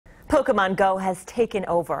Pokemon Go has taken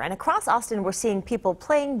over, and across Austin we're seeing people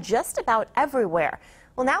playing just about everywhere.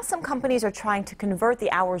 Well, now some companies are trying to convert the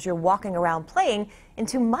hours you're walking around playing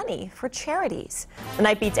into money for charities. The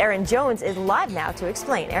Night Beat's Aaron Jones is live now to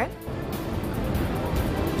explain. Aaron?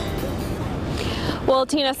 Well,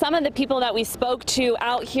 Tina, some of the people that we spoke to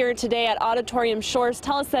out here today at Auditorium Shores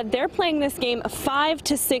tell us that they're playing this game 5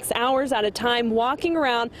 to 6 hours at a time, walking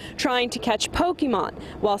around trying to catch Pokemon.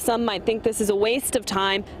 While some might think this is a waste of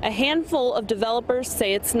time, a handful of developers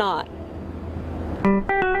say it's not.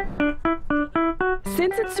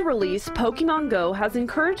 Since its release, Pokemon Go has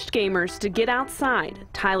encouraged gamers to get outside.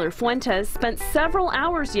 Tyler Fuentes spent several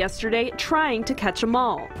hours yesterday trying to catch them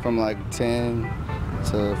all. From like 10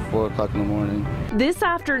 to 4 o'clock in the morning. This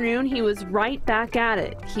afternoon, he was right back at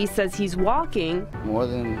it. He says he's walking more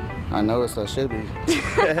than I noticed I should be.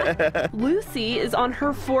 Lucy is on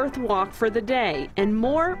her 4th walk for the day, and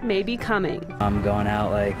more may be coming. I'm going out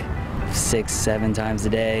like 6-7 times a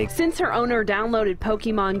day. Since her owner downloaded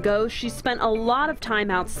Pokemon Go, she spent a lot of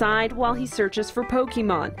time outside while he searches for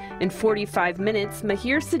Pokemon. In 45 minutes,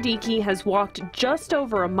 Mahir Siddiqui has walked just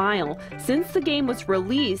over a mile. Since the game was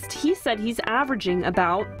released, he said he's averaging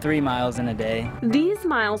about 3 miles in a day. These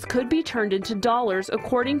miles could be turned into dollars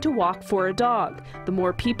according to Walk for a Dog. The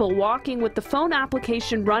more people walking with the phone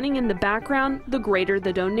application running in the background, the greater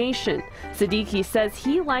the donation. Siddiqui says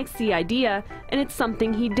he likes the idea and it's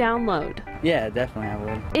something he'd download. Yeah, definitely I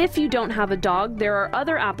would. If you don't have a dog, there are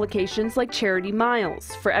other applications like Charity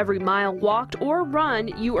Miles. For every mile walked or run,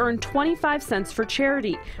 you earn 25 cents for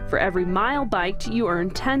charity. For every mile biked, you earn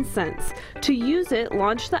 10 cents. To use it,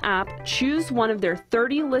 launch the app, choose one of their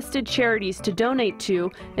 30 listed charities to donate to,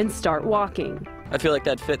 and start walking. I feel like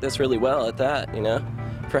that'd fit this really well at that, you know,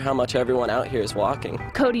 for how much everyone out here is walking.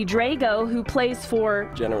 Cody Drago, who plays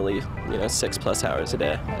for generally, 6+ hours a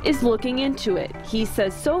day, is looking into it. He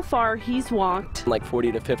says so far he's walked like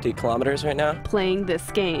 40 to 50 kilometers right now playing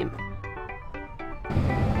this game.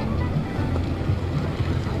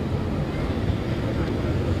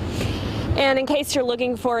 And in case you're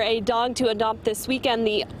looking for a dog to adopt this weekend,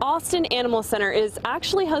 the Austin Animal Center is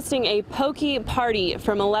actually hosting a Poke Party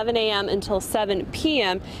from 11 a.m. until 7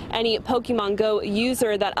 p.m. Any Pokemon Go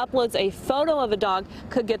user that uploads a photo of a dog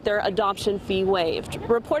could get their adoption fee waived.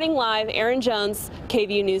 Reporting live, Aaron Jones,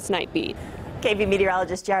 KVUE News Night Beat. KVUE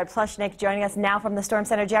meteorologist Jared Plushnick joining us now from the Storm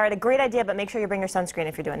Center. Jared, a great idea, but make sure you bring your sunscreen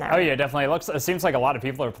if you're doing that. Oh yeah, definitely. It seems like a lot of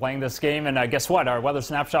people are playing this game, and guess what? Our weather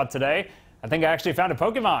snapshot today, I think I actually found a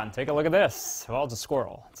Pokemon. Take a look at this. Well, it's a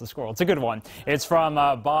squirrel. It's a squirrel. It's a good one. It's from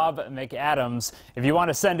Bob McAdams. If you want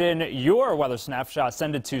to send in your weather snapshot,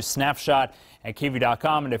 send it to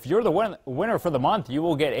snapshot@kvue.com. And if you're the winner for the month, you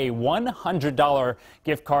will get a $100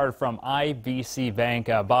 gift card from IBC Bank.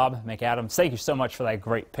 Bob McAdams, thank you so much for that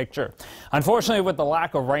great picture. Unfortunately, with the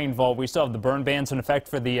lack of rainfall, we still have the burn bans in effect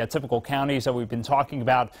for the typical counties that we've been talking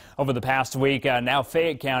about over the past week. Now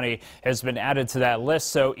Fayette County has been added to that list.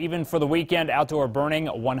 So even for the weekend, outdoor burning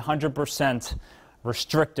 100%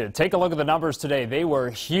 restricted. Take a look at the numbers today. They were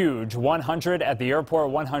huge. 100 at the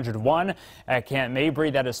airport, 101 at Camp Mabry.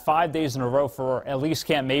 That is 5 days in a row for at least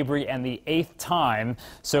Camp Mabry, and the 8th time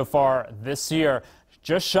so far this year.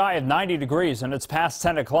 Just shy of 90 degrees, and it's past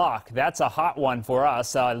 10 o'clock. That's a hot one for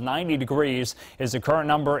us. 90 degrees is the current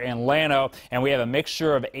number in Llano, and we have a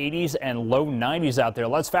mixture of 80s and low 90s out there.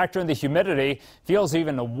 Let's factor in the humidity. Feels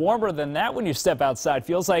even warmer than that when you step outside.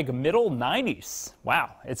 Feels like middle 90s. Wow,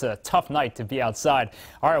 it's a tough night to be outside.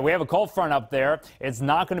 All right, we have a cold front up there. It's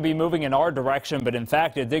not going to be moving in our direction, but in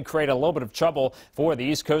fact, it did create a little bit of trouble for the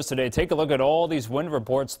East Coast today. Take a look at all these wind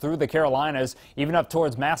reports through the Carolinas, even up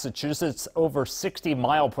towards Massachusetts. Over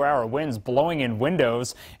 60-mile-per-hour winds blowing in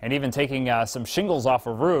windows and even taking some shingles off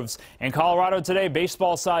of roofs. In Colorado today,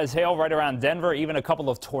 baseball-sized hail right around Denver, even a couple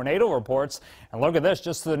of tornado reports. And look at this,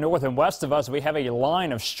 just to the north and west of us, we have a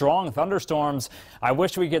line of strong thunderstorms. I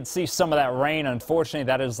wish we could see some of that rain. Unfortunately,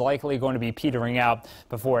 that is likely going to be petering out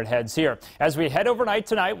before it heads here. As we head overnight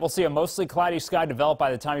tonight, we'll see a mostly cloudy sky develop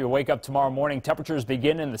by the time you wake up tomorrow morning. Temperatures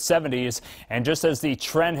begin in the 70s. And just as the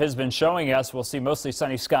trend has been showing us, we'll see mostly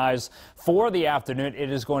sunny skies for the afternoon.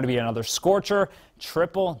 It is going to be another scorcher.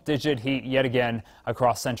 Triple-digit heat yet again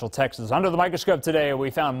across central Texas. Under the microscope today,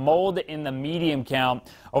 we found mold in the medium count.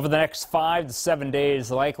 Over the next 5 to 7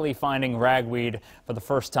 days, likely finding ragweed for the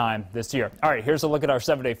first time this year. All right, here's a look at our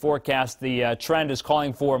 7-day forecast. The trend is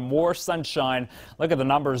calling for more sunshine. Look at the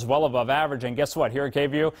numbers, well above average. And guess what? Here at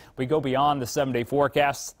KVUE, we go beyond the 7-day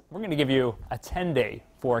forecast. We're going to give you a 10-day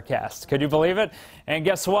forecast. Could you believe it? And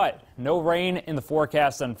guess what? No rain in the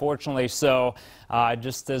forecast, unfortunately. So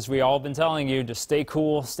just as we all been telling you, just stay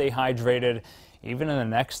cool, stay hydrated. even in the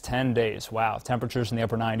next 10 days. Wow, temperatures in the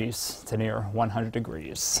upper 90s to near 100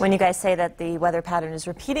 degrees. When you guys say that the weather pattern is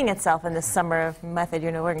repeating itself in this summer method,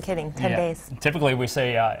 you know, we're kidding, 10 days. Typically we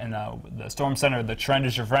say in the Storm Center, the trend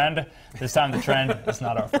is your friend. This time the trend is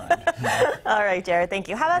not our friend. All right, Jared, thank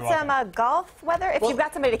you. How about some golf weather? If you've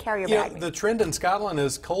got somebody to carry your bag. The trend in Scotland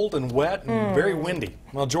is cold and wet and very windy.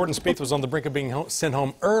 Well, Jordan Spieth was on the brink of being sent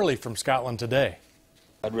home early from Scotland today.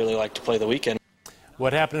 I'd really like to play the weekend.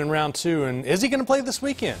 What happened in round 2, and is he going to play this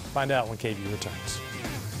weekend? Find out when KV returns.